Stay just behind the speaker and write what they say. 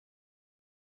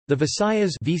The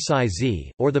Visayas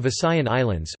or the Visayan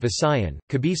Islands Visayan,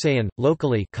 Kabisayan,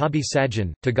 locally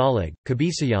Kabisayan, Tagalog,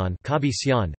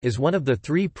 Kabisayan, is one of the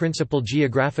three principal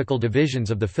geographical divisions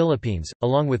of the Philippines,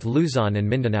 along with Luzon and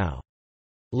Mindanao.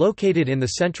 Located in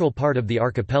the central part of the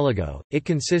archipelago, it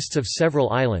consists of several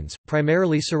islands,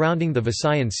 primarily surrounding the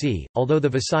Visayan Sea, although the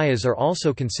Visayas are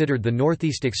also considered the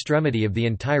northeast extremity of the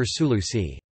entire Sulu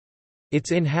Sea.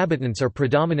 Its inhabitants are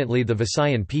predominantly the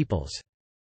Visayan peoples.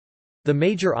 The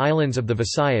major islands of the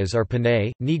Visayas are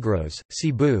Panay, Negros,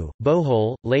 Cebu,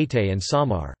 Bohol, Leyte and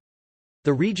Samar.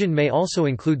 The region may also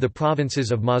include the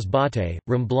provinces of Masbate,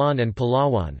 Romblon and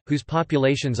Palawan, whose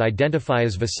populations identify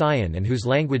as Visayan and whose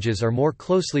languages are more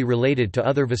closely related to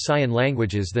other Visayan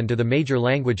languages than to the major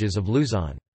languages of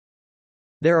Luzon.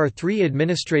 There are three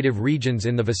administrative regions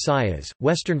in the Visayas: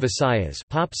 Western Visayas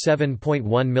 (pop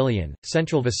 7.1 million),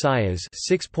 Central Visayas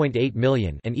 (6.8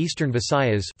 million), and Eastern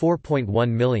Visayas (4.1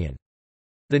 million).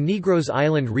 The Negros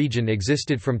Island region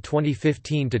existed from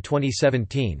 2015 to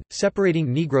 2017,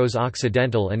 separating Negros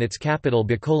Occidental and its capital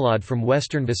Bacolod from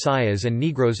Western Visayas and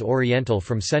Negros Oriental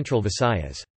from Central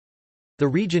Visayas. The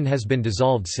region has been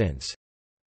dissolved since.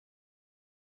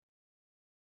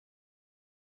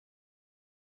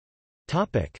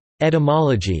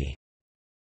 Etymology.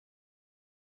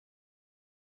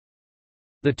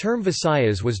 The term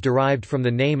Visayas was derived from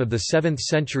the name of the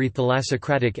 7th-century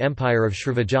thalassocratic empire of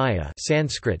Srivijaya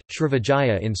Sanskrit,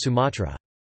 Srivijaya in Sumatra.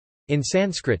 In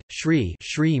Sanskrit,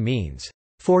 Shri means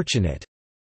fortunate,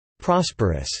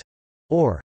 prosperous,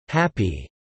 or happy,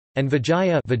 and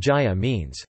Vijaya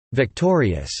means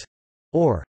victorious,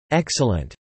 or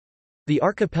excellent. The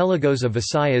archipelagos of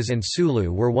Visayas and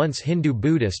Sulu were once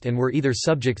Hindu-Buddhist and were either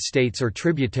subject states or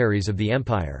tributaries of the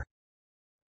empire.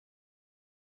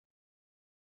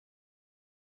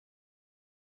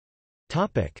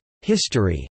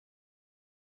 History.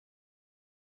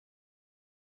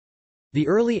 The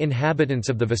early inhabitants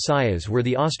of the Visayas were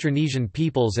the Austronesian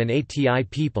peoples and Ati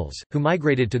peoples, who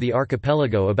migrated to the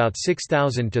archipelago about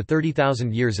 6,000 to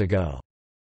 30,000 years ago.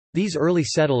 These early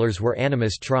settlers were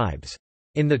animist tribes.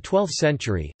 In the 12th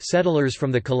century, settlers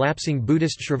from the collapsing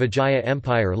Buddhist Srivijaya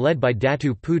Empire led by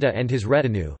Datu Puda and his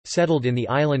retinue, settled in the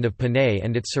island of Panay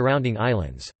and its surrounding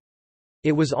islands.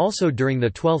 It was also during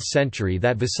the 12th century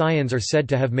that Visayans are said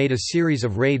to have made a series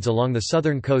of raids along the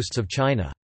southern coasts of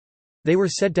China. They were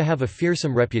said to have a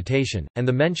fearsome reputation, and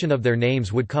the mention of their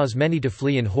names would cause many to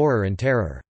flee in horror and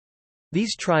terror.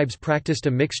 These tribes practiced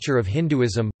a mixture of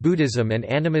Hinduism, Buddhism and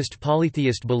animist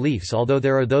polytheist beliefs, although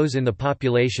there are those in the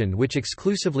population which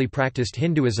exclusively practiced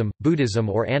Hinduism, Buddhism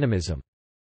or animism.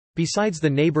 Besides the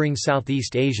neighboring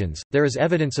Southeast Asians, there is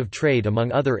evidence of trade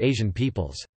among other Asian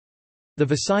peoples. The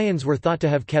Visayans were thought to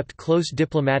have kept close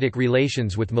diplomatic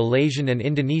relations with Malaysian and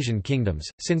Indonesian kingdoms,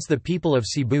 since the people of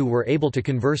Cebu were able to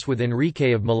converse with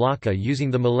Enrique of Malacca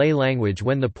using the Malay language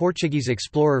when the Portuguese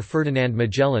explorer Ferdinand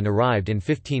Magellan arrived in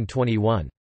 1521.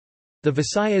 The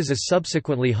Visayas is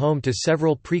subsequently home to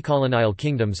several pre-colonial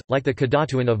kingdoms, like the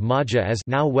Kadatuan of Maja as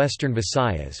now Western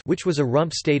Visayas, which was a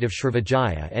rump state of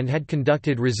Srivijaya and had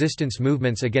conducted resistance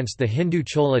movements against the Hindu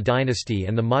Chola dynasty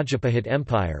and the Majapahit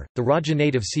Empire, the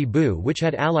Rajanate of Cebu, which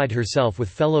had allied herself with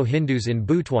fellow Hindus in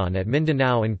Butuan at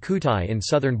Mindanao and Kutai in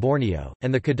southern Borneo,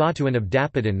 and the Kadatuan of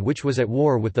Dapitan, which was at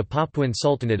war with the Papuan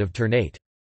Sultanate of Ternate.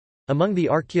 Among the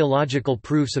archaeological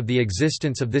proofs of the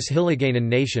existence of this Hiligaynon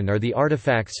nation are the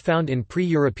artifacts found in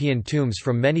pre-European tombs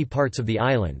from many parts of the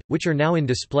island, which are now in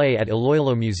display at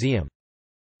Iloilo Museum.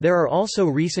 There are also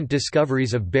recent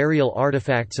discoveries of burial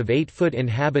artifacts of 8-foot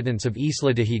inhabitants of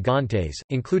Isla de Gigantes,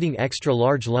 including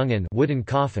extra-large lungan wooden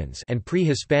coffins and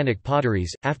pre-Hispanic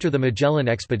potteries. After the Magellan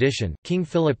expedition, King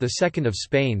Philip II of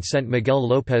Spain sent Miguel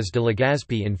López de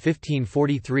Legazpi in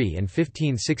 1543 and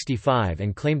 1565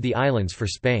 and claimed the islands for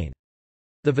Spain.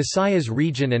 The Visayas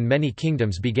region and many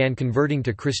kingdoms began converting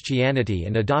to Christianity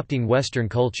and adopting Western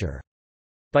culture.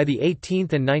 By the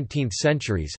 18th and 19th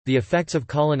centuries, the effects of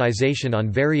colonization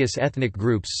on various ethnic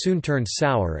groups soon turned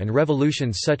sour and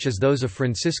revolutions such as those of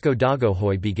Francisco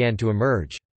Dagohoy began to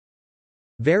emerge.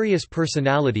 Various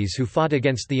personalities who fought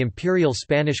against the imperial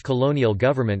Spanish colonial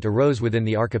government arose within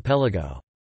the archipelago.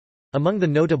 Among the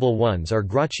notable ones are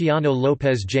Graciano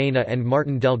López Jaena and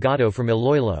Martin Delgado from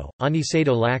Iloilo,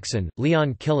 Aniceto Lacson,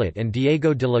 Leon Killet and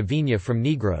Diego de la Viña from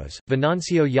Negros,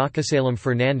 Venancio Yacasalem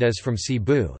Fernández from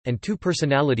Cebu, and two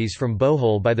personalities from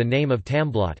Bohol by the name of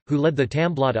Tamblot, who led the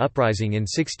Tamblot uprising in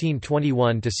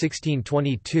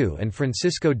 1621–1622, and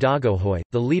Francisco Dagohoy,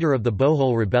 the leader of the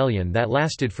Bohol Rebellion that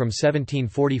lasted from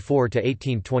 1744 to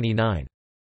 1829.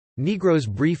 Negros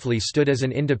briefly stood as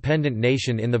an independent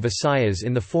nation in the Visayas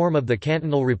in the form of the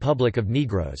Cantonal Republic of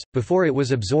Negros, before it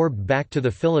was absorbed back to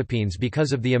the Philippines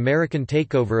because of the American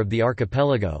takeover of the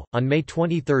archipelago. On May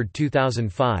 23,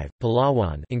 2005,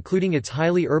 Palawan, including its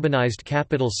highly urbanized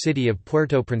capital city of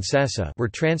Puerto Princesa, were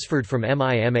transferred from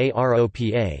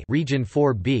MIMAROPA Region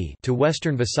 4B to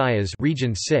Western Visayas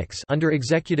Region 6 under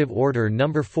Executive Order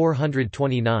No.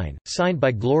 429, signed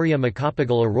by Gloria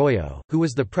Macapagal Arroyo, who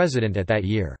was the president at that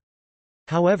year.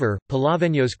 However,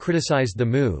 Palaveños criticized the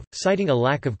move, citing a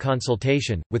lack of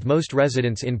consultation, with most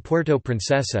residents in Puerto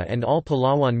Princesa and all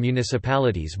Palawan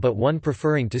municipalities but one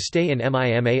preferring to stay in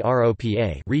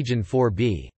MIMAROPA Region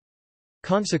 4B.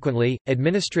 Consequently,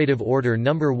 Administrative Order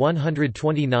No.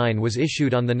 129 was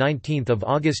issued on 19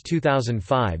 August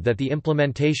 2005 that the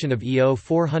implementation of EO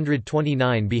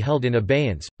 429 be held in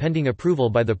abeyance, pending approval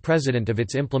by the President of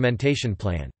its implementation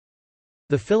plan.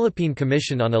 The Philippine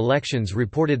Commission on Elections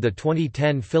reported the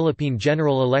 2010 Philippine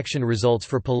general election results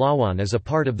for Palawan as a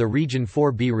part of the Region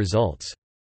 4B results.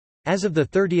 As of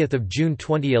 30 June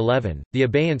 2011, the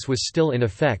abeyance was still in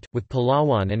effect, with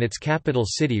Palawan and its capital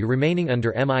city remaining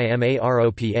under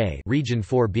MIMAROPA Region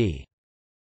 4B.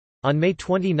 On May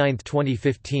 29,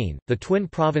 2015, the twin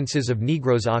provinces of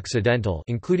Negros Occidental,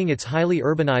 including its highly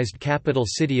urbanized capital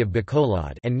city of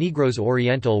Bacolod, and Negros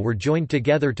Oriental were joined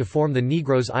together to form the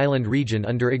Negros Island region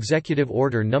under Executive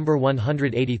Order No.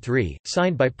 183,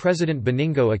 signed by President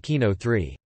Benigno Aquino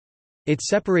III. It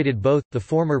separated both, the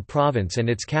former province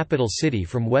and its capital city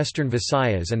from Western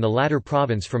Visayas and the latter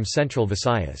province from Central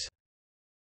Visayas.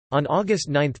 On August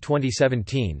 9,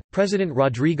 2017, President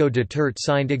Rodrigo Duterte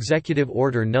signed Executive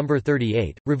Order No.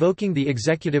 38, revoking the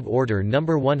Executive Order No.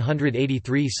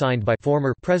 183 signed by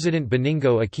former President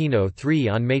Benigno Aquino III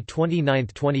on May 29,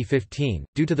 2015,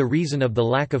 due to the reason of the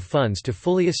lack of funds to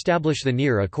fully establish the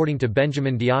NIR, according to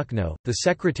Benjamin Diokno, the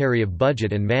Secretary of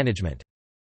Budget and Management.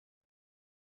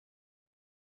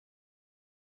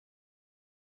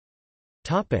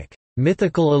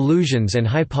 Mythical allusions and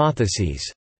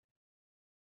hypotheses.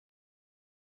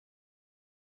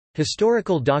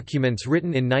 Historical documents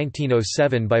written in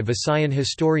 1907 by Visayan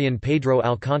historian Pedro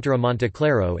Alcántara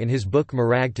Monteclaro in his book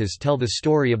Maragtas tell the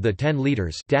story of the 10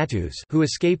 leaders Datus who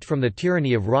escaped from the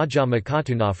tyranny of Raja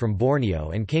Makatuna from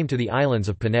Borneo and came to the islands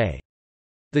of Panay.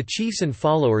 The chiefs and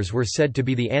followers were said to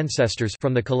be the ancestors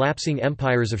from the collapsing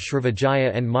empires of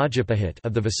Srivijaya and Majapahit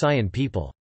of the Visayan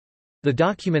people. The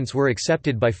documents were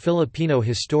accepted by Filipino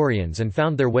historians and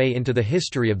found their way into the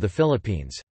history of the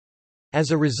Philippines.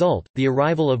 As a result, the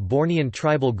arrival of Bornean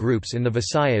tribal groups in the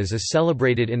Visayas is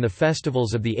celebrated in the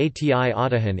festivals of the Ati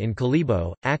Atahan in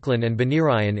Kalibo, Aklan and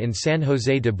Banirayan in San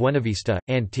Jose de Buenavista,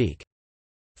 Antique.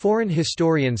 Foreign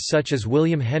historians such as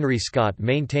William Henry Scott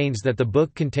maintains that the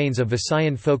book contains a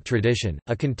Visayan folk tradition,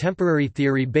 a contemporary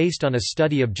theory based on a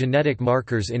study of genetic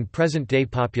markers in present-day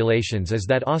populations is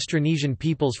that Austronesian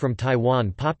peoples from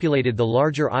Taiwan populated the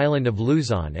larger island of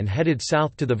Luzon and headed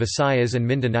south to the Visayas and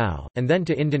Mindanao, and then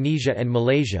to Indonesia and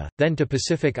Malaysia, then to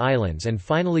Pacific Islands and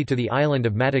finally to the island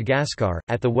of Madagascar,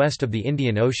 at the west of the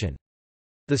Indian Ocean.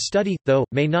 The study, though,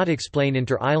 may not explain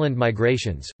inter-island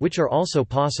migrations, which are also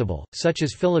possible, such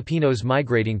as Filipinos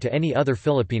migrating to any other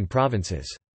Philippine provinces.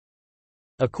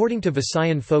 According to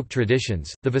Visayan folk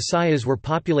traditions, the Visayas were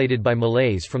populated by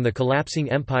Malays from the collapsing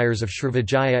empires of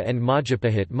Srivijaya and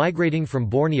Majapahit migrating from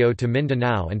Borneo to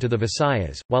Mindanao and to the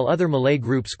Visayas, while other Malay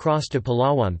groups crossed to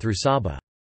Palawan through Sabah.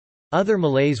 Other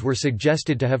Malays were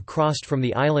suggested to have crossed from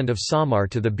the island of Samar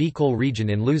to the Bicol region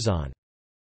in Luzon.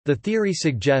 The theory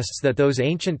suggests that those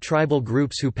ancient tribal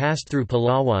groups who passed through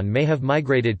Palawan may have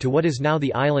migrated to what is now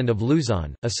the island of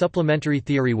Luzon. A supplementary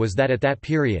theory was that at that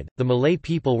period, the Malay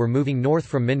people were moving north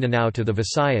from Mindanao to the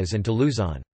Visayas and to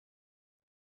Luzon.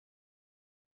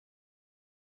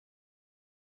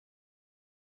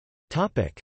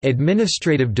 Topic: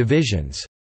 Administrative divisions.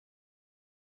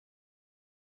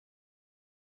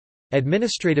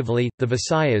 Administratively, the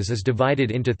Visayas is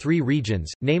divided into 3 regions,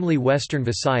 namely Western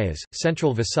Visayas,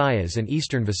 Central Visayas and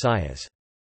Eastern Visayas.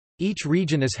 Each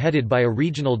region is headed by a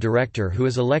regional director who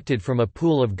is elected from a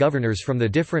pool of governors from the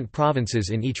different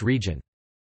provinces in each region.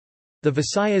 The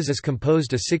Visayas is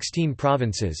composed of 16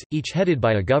 provinces, each headed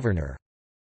by a governor.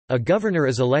 A governor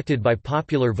is elected by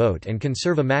popular vote and can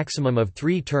serve a maximum of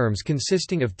 3 terms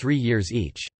consisting of 3 years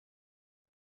each.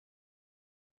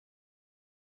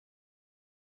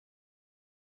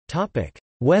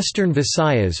 Western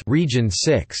Visayas Region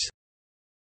 6.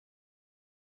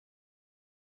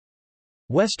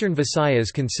 Western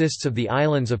Visayas consists of the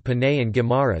islands of Panay and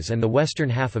Guimaras and the western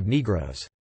half of Negros.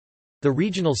 The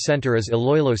regional center is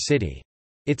Iloilo City.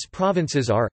 Its provinces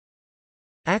are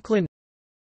Aklan,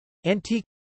 Antique,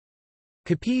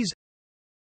 Capiz,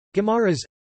 Guimaras,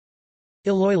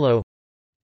 Iloilo,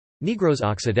 Negros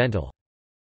Occidental.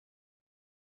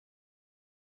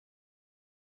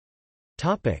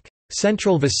 Topic: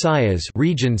 Central Visayas,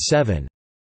 Region 7.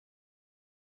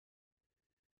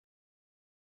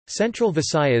 Central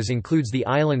Visayas includes the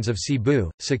islands of Cebu,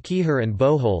 Siquijor and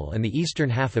Bohol and the eastern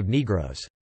half of Negros.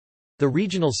 The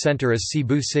regional center is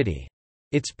Cebu City.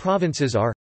 Its provinces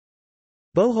are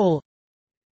Bohol,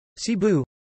 Cebu,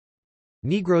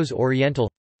 Negros Oriental,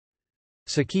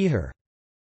 Siquijor.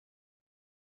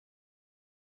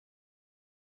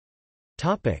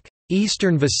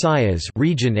 Eastern Visayas,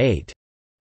 Region 8.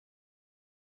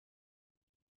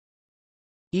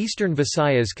 Eastern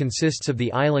Visayas consists of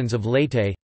the islands of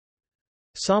Leyte,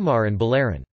 Samar and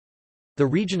Balaran. The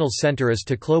regional center is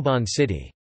Tacloban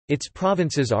City. Its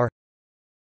provinces are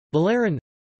Balaran,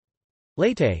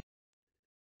 Leyte,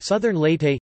 Southern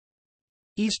Leyte,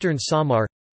 Eastern Samar,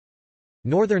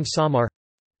 Northern Samar.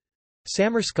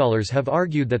 Samar scholars have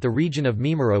argued that the region of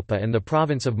Mimaropa and the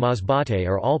province of Masbate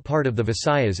are all part of the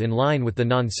Visayas in line with the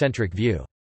non-centric view.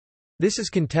 This is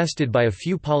contested by a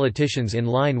few politicians in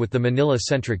line with the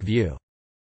Manila-centric view.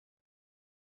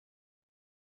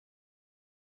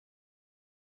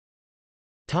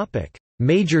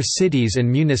 Major cities and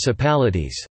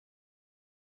municipalities.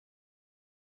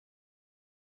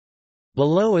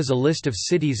 Below is a list of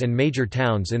cities and major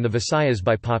towns in the Visayas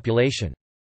by population.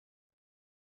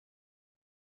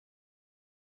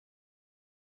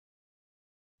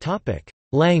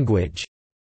 Language.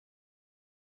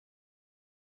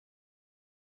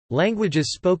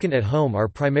 Languages spoken at home are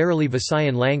primarily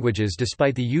Visayan languages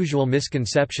despite the usual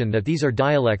misconception that these are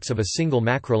dialects of a single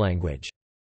macrolanguage.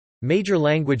 Major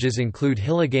languages include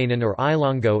Hiligaynon or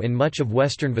Ilonggo in much of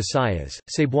western Visayas,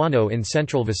 Cebuano in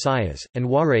central Visayas, and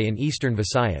Waray in eastern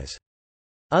Visayas.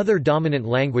 Other dominant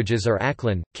languages are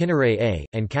Aklan, Kinaray-a,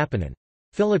 and Kapanan.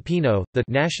 Filipino, the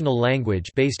national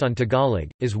language based on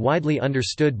Tagalog, is widely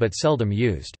understood but seldom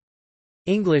used.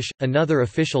 English, another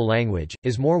official language,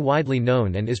 is more widely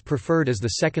known and is preferred as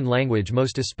the second language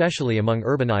most especially among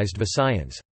urbanized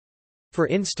Visayans. For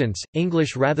instance,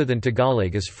 English rather than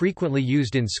Tagalog is frequently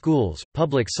used in schools,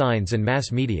 public signs and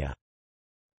mass media.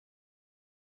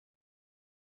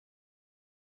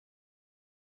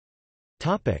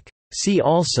 See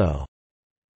also: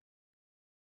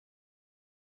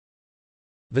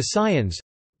 Visayans,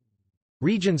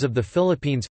 Regions of the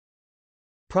Philippines,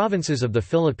 Provinces of the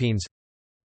Philippines,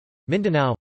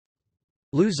 Mindanao,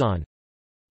 Luzon.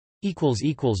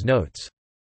 Notes